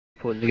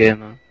putting the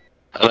game on.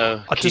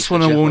 Hello. I just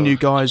want to warn you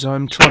guys,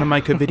 I'm trying to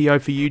make a video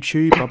for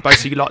YouTube. I'm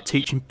basically like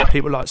teaching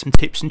people like some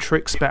tips and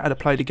tricks about how to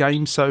play the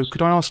game. So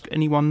could I ask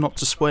anyone not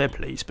to swear,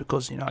 please?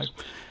 Because, you know,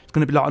 it's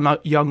going to be like a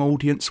young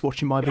audience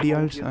watching my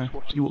videos,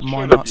 so you wouldn't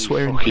mind like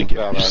swearing.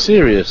 Are you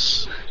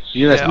serious?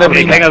 You know, Yeah, never I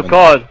mean, King of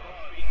God!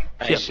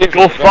 Hey,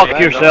 Go fuck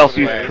yourself,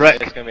 you prick!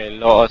 There's gonna be a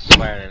lot of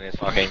swearing in this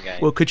fucking game.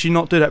 Well, could you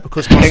not do that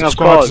because my King of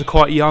subscribers God. are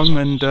quite young,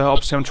 and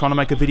obviously I'm trying to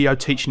make a video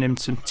teaching them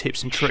some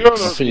tips and tricks.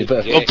 I think you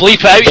better Well, bleep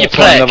it out, you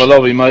find another prick!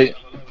 lobby, mate.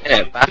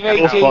 Yeah, back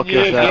Go fuck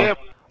yourself.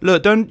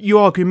 Look, don't you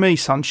argue me,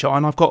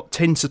 sunshine. I've got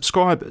 10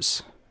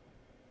 subscribers.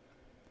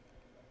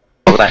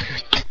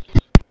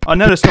 I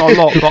know that's not a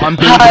lot, but I'm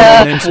building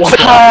on them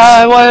subscribers.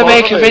 I want to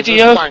make a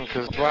video. I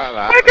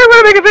can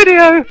wanna make a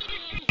video!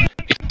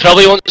 He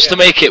probably wants to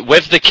make it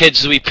with the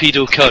kids, we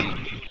pedo cunt.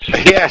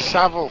 Yeah,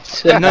 Savile.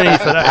 No need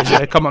for that, is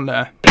there? Come on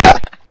there.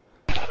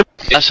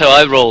 That's how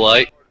I roll,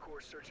 like.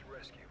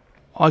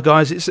 Hi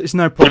guys, it's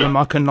no problem.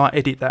 I can like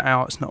edit that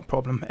out. It's not a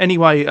problem.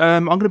 Anyway,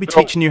 I'm going to be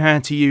teaching you how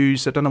to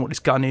use. I don't know what this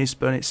gun is,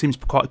 but it seems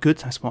quite good.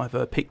 That's why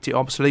I've picked it,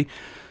 obviously.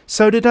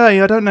 So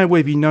today, I don't know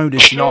whether you know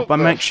this or not, but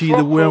I'm actually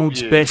the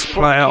world's best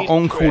player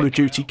on Call of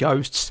Duty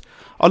Ghosts.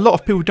 A lot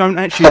of people don't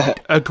actually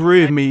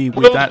agree with me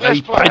with that.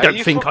 They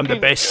don't think I'm the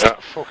best.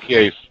 Fuck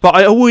you. But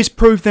I always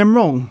prove them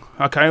wrong.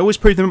 Okay, I always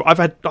prove them. I've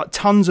had like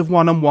tons of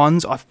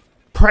one-on-ones. I've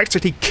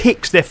practically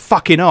kicked their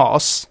fucking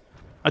ass.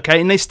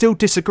 Okay, and they still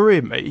disagree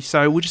with me.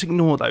 So we'll just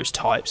ignore those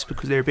types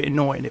because they're a bit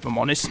annoying, if I'm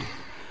honest.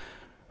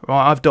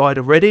 Right, I've died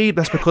already.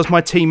 That's because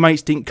my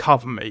teammates didn't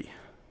cover me.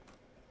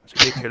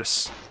 It's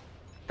ridiculous.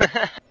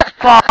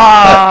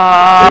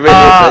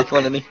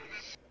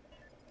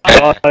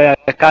 Oh yeah,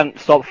 I can't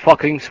stop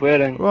fucking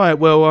swearing. Right,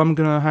 well, I'm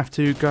gonna have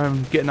to go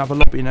and get another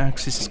lobby now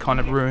because this is kind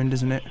of ruined,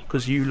 isn't it?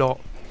 Because you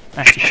lot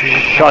attitude.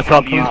 Shut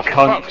up, you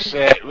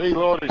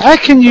cunt. How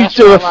can you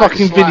do a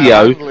fucking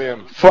video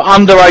for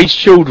underage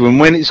children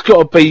when it's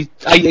got to be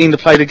 18 to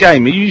play the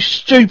game? Are you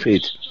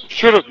stupid?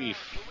 Shut up, you.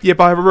 Yeah,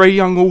 by a very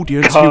young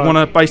audience who want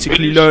to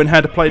basically learn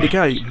how to play the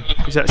game.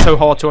 Is that so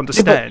hard to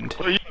understand?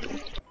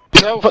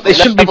 But they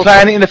shouldn't be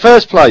playing it in the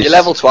first place. You're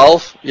level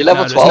 12. You're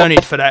level 12. There's no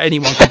need for that.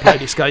 Anyone can play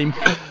this game.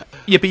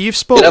 Yeah, but you've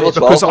spoiled it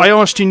because I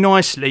asked you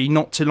nicely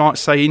not to like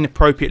say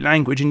inappropriate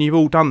language, and you've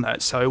all done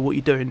that. So what are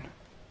you doing?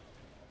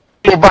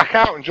 Go back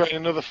out and join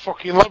another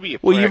fucking lobby, you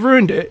Well, prick. you've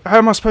ruined it. How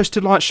am I supposed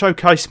to like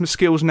showcase my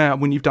skills now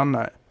when you've done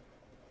that?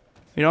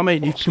 You know what I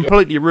mean? You've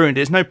completely ruined it.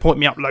 There's no point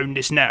in me uploading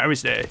this now,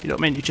 is there? You know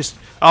what I mean? You just...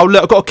 Oh,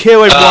 look, I've got to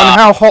kill everyone.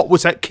 How hot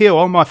was that kill?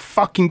 Oh, my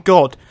fucking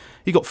God.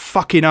 You got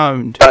fucking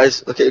owned.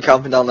 Guys, look at you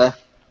camping down there.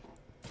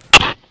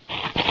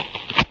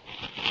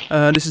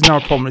 This is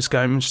not a problem, this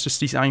game. It's just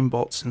these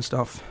aimbots and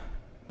stuff.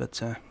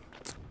 But, I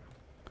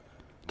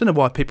don't know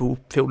why people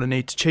feel the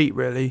need to cheat,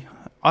 really.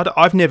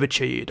 I've never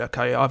cheated,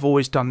 okay? I've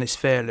always done this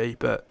fairly,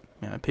 but,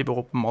 you know,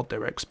 people mod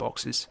their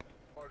Xboxes.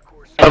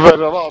 I've heard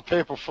a lot of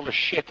people full of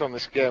shit on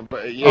this game,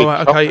 but you.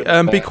 Alright,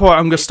 okay, be quiet.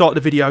 I'm going to start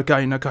the video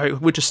again, okay?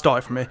 We'll just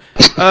start from here.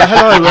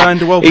 Hello,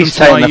 and welcome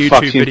to my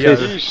YouTube video.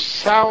 You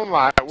sound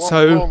like one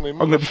So, lonely I'm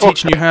going to be motherfucker.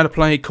 teaching you how to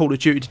play Call of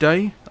Duty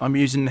today. I'm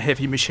using the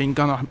heavy machine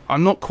gun.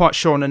 I'm not quite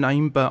sure on the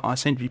name, but I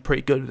seem to be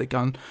pretty good with the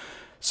gun.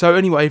 So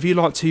anyway, if you'd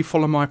like to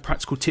follow my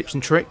practical tips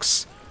and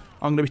tricks,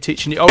 I'm going to be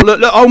teaching you... Oh,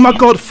 look, oh my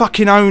God,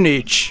 fucking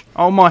ownage.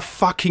 Oh my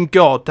fucking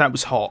God, that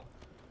was hot.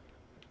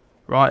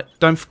 Right,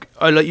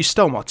 oh, look, you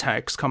stole my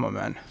tags. Come on,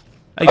 man.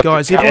 Hey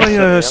guys, if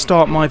I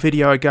start my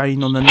video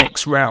again on the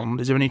next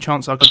round, is there any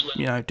chance I could,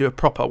 you know, do a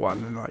proper one?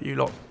 And like you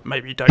lot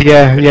maybe don't.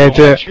 Yeah,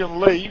 do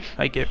it.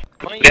 Hey, Gib.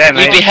 Yeah,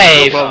 We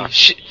behave.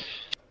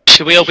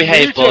 Should we all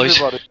behave, boys?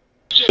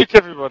 Mute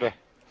everybody.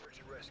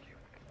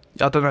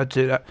 I don't know how to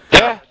do that.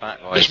 Yeah.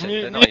 Backwards, Just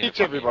they're not mute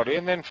even- everybody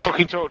and then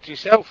fucking talk to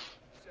yourself.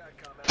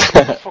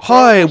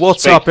 Hi,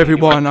 what's up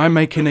everyone? I'm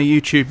making a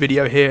YouTube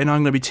video here and I'm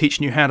going to be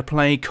teaching you how to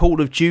play Call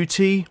of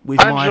Duty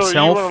with Angela, you want to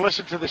myself.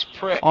 listen to this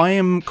prick? I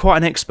am quite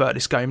an expert at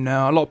this game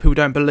now. A lot of people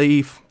don't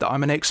believe that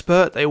I'm an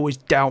expert. They always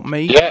doubt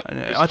me. Yeah, And,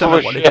 it's I don't full know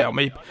of why they shit. doubt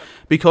me.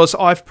 Because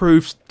I've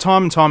proved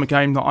time and time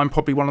again that I'm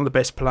probably one of the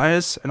best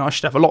players and I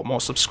should have a lot more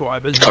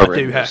subscribers than I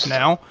do have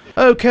now.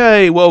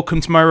 Okay,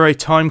 welcome to my very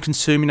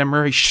time-consuming and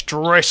very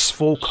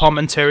stressful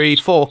commentary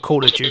for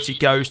Call of Duty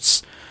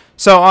Ghosts.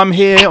 So I'm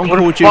here on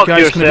Call of Duty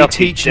Ghosts going to be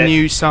teaching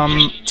you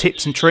some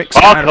tips and tricks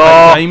on how to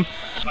play the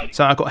game.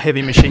 So I've got a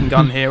heavy machine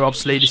gun here,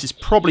 obviously. This is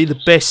probably the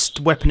best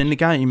weapon in the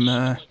game.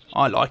 I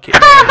like it.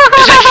 Is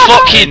it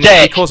fucking And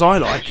dick? because I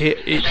like it,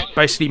 it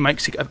basically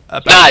makes it a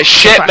Nah, it's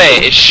shit, fact.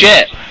 mate. It's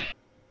shit.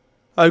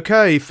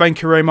 Okay,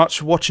 thank you very much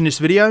for watching this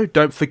video.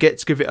 Don't forget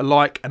to give it a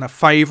like and a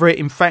favourite.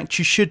 In fact,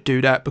 you should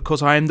do that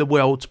because I am the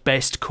world's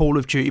best Call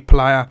of Duty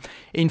player.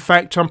 In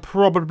fact, I'm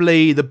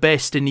probably the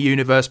best in the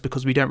universe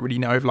because we don't really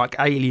know if like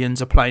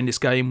aliens are playing this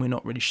game. We're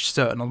not really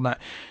certain on that.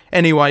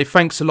 Anyway,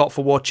 thanks a lot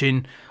for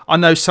watching. I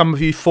know some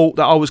of you thought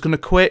that I was going to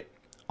quit.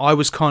 I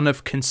was kind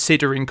of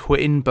considering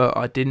quitting, but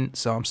I didn't,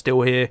 so I'm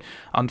still here,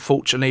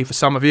 unfortunately, for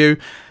some of you.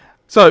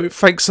 So,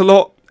 thanks a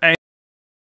lot.